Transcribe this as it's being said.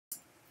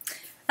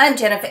I'm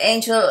Jennifer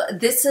Angel.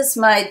 This is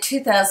my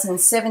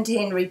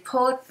 2017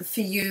 report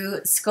for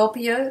you,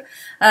 Scorpio.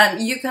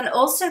 You can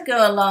also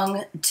go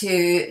along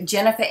to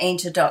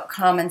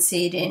jenniferangel.com and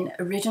see it in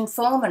written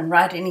form and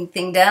write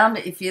anything down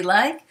if you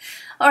like.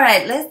 All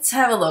right, let's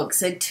have a look.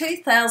 So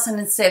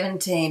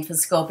 2017 for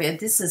Scorpio,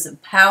 this is a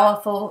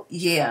powerful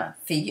year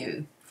for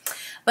you.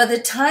 By the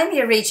time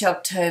you reach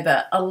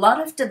October, a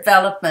lot of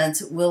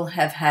developments will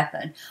have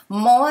happened,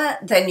 more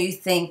than you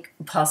think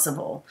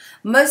possible.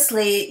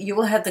 Mostly, you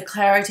will have the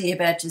clarity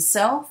about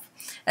yourself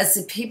as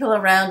the people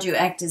around you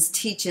act as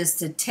teachers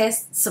to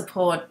test,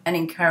 support, and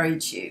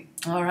encourage you.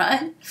 All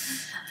right?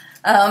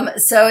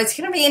 So it's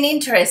going to be an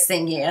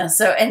interesting year.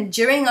 And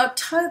during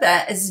October,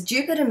 as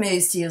Jupiter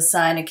moves to your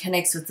sign and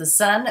connects with the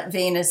Sun,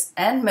 Venus,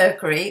 and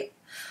Mercury,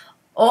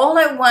 all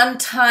at one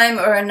time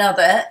or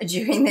another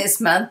during this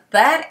month,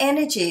 that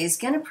energy is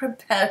going to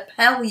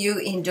propel you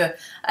into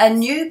a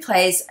new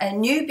place, a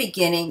new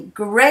beginning,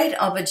 great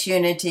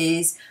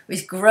opportunities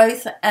with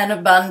growth and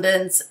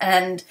abundance,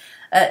 and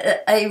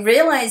a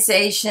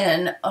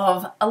realization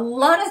of a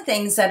lot of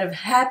things that have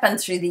happened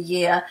through the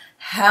year,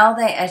 how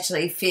they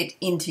actually fit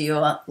into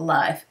your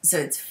life. So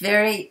it's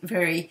very,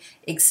 very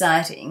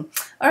exciting.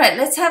 All right,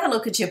 let's have a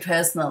look at your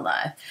personal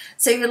life.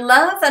 So your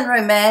love and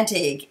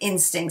romantic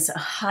instincts are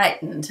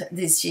heightened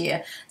this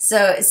year.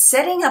 So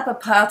setting up a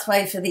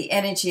pathway for the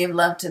energy of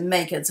love to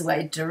make its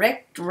way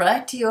direct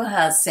right to your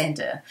heart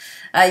center.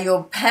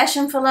 Your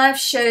passion for life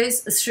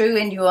shows through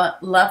in your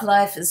love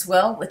life as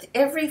well, with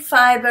every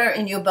fiber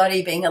in your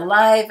body being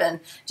alive and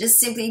just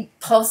simply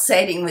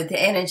pulsating with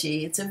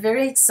energy. It's a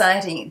very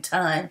exciting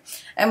time.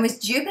 And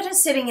with Jupiter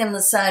sitting in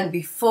the sign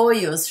before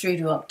yours through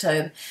to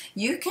October,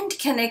 you can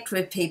connect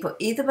with people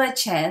either by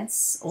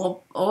chance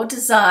or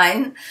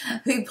design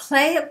who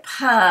play a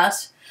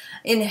part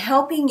in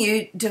helping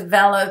you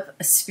develop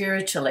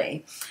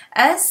spiritually.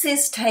 As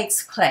this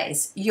takes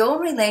place, your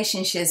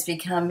relationships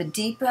become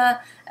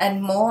deeper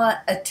and more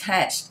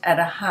attached at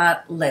a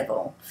heart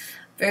level.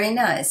 Very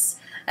nice.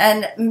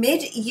 And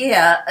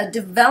mid-year, a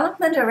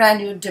development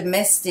around your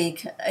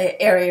domestic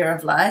area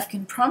of life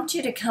can prompt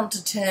you to come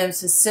to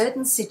terms with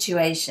certain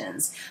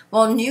situations,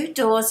 while new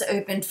doors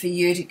open for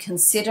you to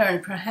consider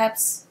and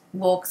perhaps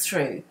walk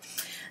through.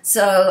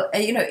 So,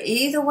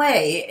 either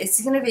way,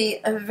 it's going to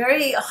be a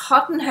very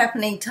hot and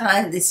happening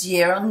time this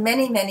year on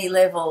many, many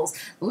levels,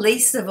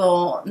 least of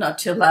all,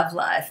 not your love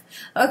life.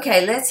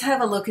 Okay, let's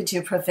have a look at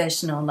your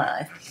professional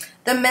life.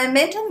 The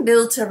momentum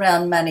built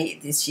around money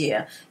this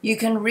year. You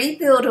can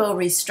rebuild or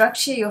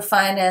restructure your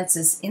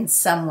finances in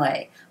some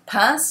way.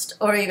 Past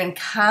or even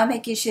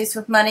karmic issues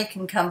with money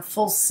can come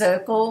full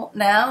circle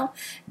now.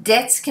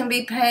 Debts can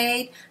be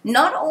paid,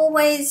 not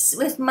always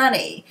with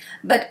money,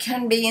 but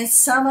can be in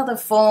some other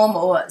form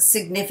or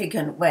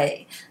significant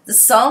way. The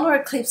solar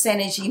eclipse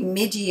energy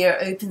mid-year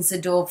opens the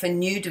door for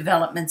new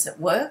developments at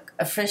work,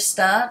 a fresh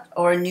start,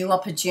 or a new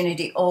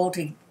opportunity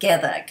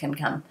altogether can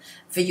come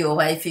for your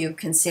way, for your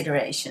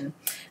consideration.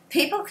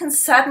 People can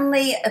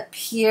suddenly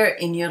appear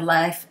in your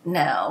life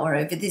now or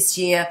over this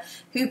year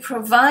who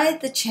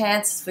provide the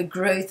chances for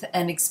growth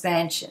and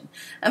expansion.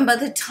 And by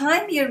the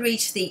time you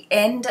reach the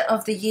end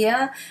of the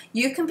year,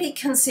 you can be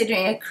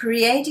considering a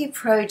creative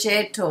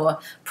project or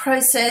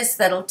process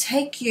that'll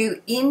take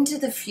you into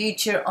the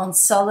future on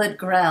solid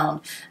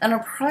ground, and a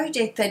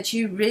project that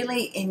you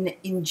really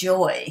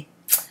enjoy.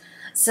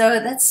 So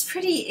that's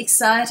pretty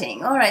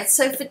exciting. All right,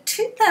 so for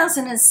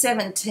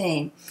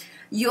 2017,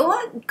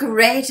 your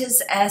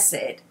greatest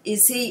asset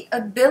is the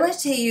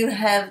ability you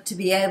have to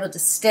be able to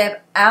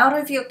step out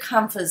of your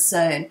comfort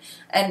zone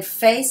and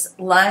face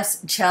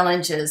life's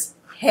challenges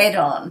head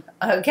on,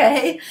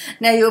 okay?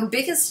 Now, your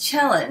biggest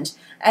challenge,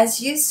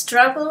 as you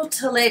struggle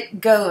to let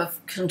go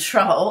of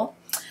control,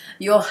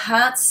 your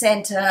heart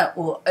center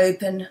will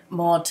open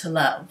more to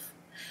love.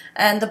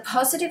 And the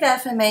positive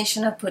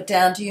affirmation I've put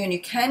down to you, and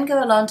you can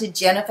go along to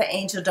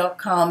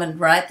jenniferangel.com and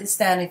write this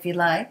down if you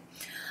like.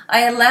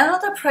 I allow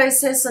the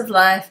process of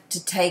life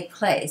to take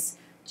place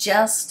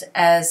just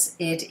as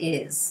it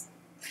is.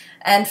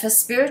 And for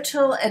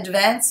spiritual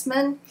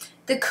advancement,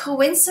 the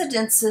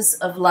coincidences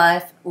of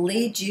life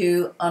lead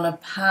you on a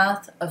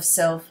path of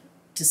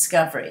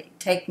self-discovery.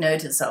 Take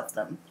notice of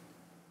them.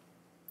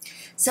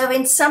 So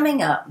in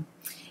summing up,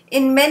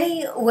 in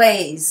many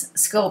ways,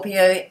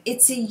 Scorpio,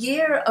 it's a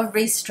year of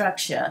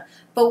restructure,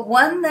 but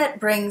one that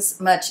brings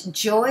much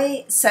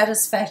joy,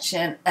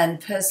 satisfaction, and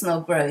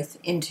personal growth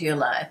into your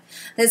life.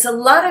 There's a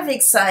lot of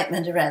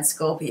excitement around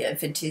Scorpio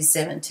for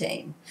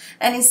 2017.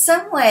 And in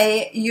some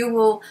way, you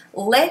will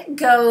let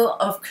go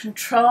of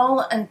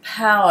control and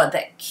power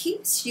that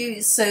keeps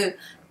you so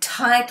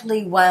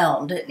tightly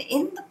wound. And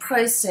in the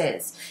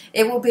process,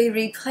 it will be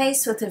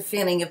replaced with a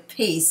feeling of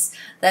peace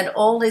that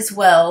all is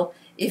well,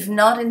 if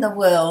not in the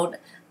world,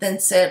 then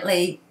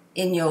certainly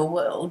in your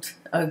world.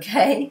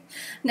 okay?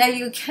 Now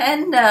you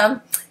can,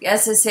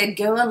 as I said,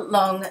 go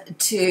along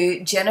to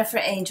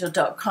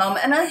jenniferangel.com,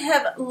 and I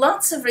have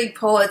lots of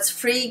reports,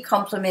 free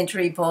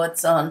complimentary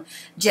reports on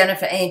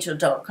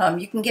jenniferangel.com.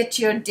 You can get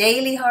your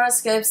daily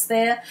horoscopes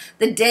there.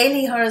 The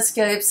daily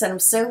horoscopes I'm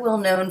so well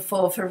known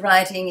for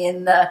writing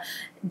in the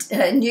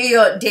New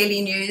York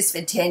Daily News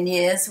for 10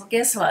 years. Well,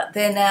 guess what?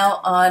 They're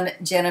now on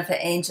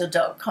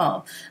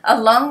jenniferangel.com,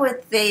 along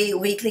with the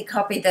weekly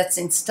copy that's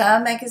in Star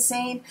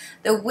Magazine,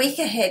 the week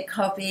ahead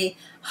copy,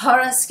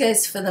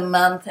 horoscopes for the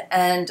month,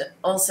 and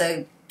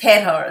also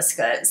pet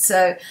horoscopes.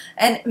 So,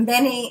 and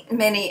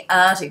many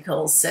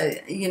articles. So,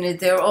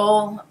 they're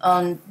all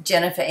on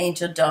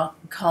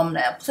jenniferangel.com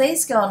now.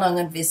 Please go along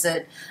and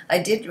visit. I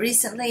did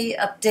recently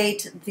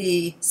update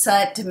the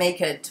site to make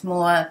it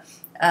more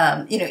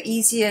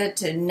easier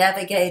to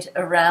navigate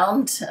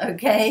around,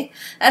 okay?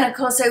 And of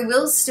course, I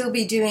will still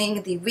be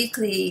doing the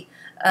weekly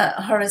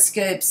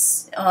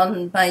horoscopes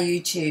on my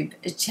YouTube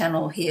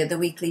channel here, the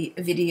weekly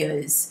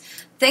videos.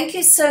 Thank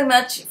you so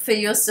much for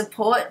your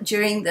support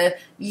during the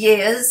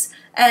years,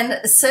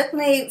 and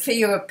certainly for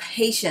your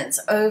patience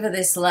over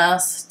this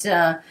last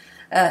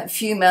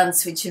few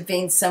months, which have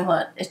been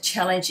somewhat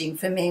challenging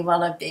for me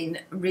while I've been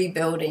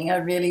rebuilding. I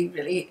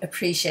really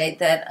appreciate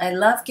that. I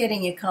love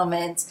getting your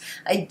comments.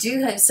 I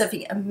do hope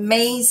something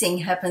amazing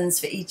happens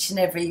for each and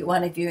every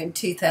one of you in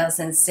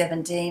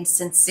 2017.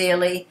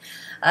 Sincerely,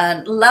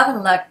 love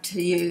and luck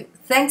to you.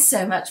 Thanks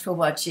so much for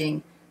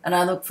watching, and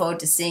I look forward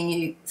to seeing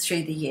you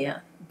through the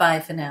year.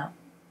 Bye for now.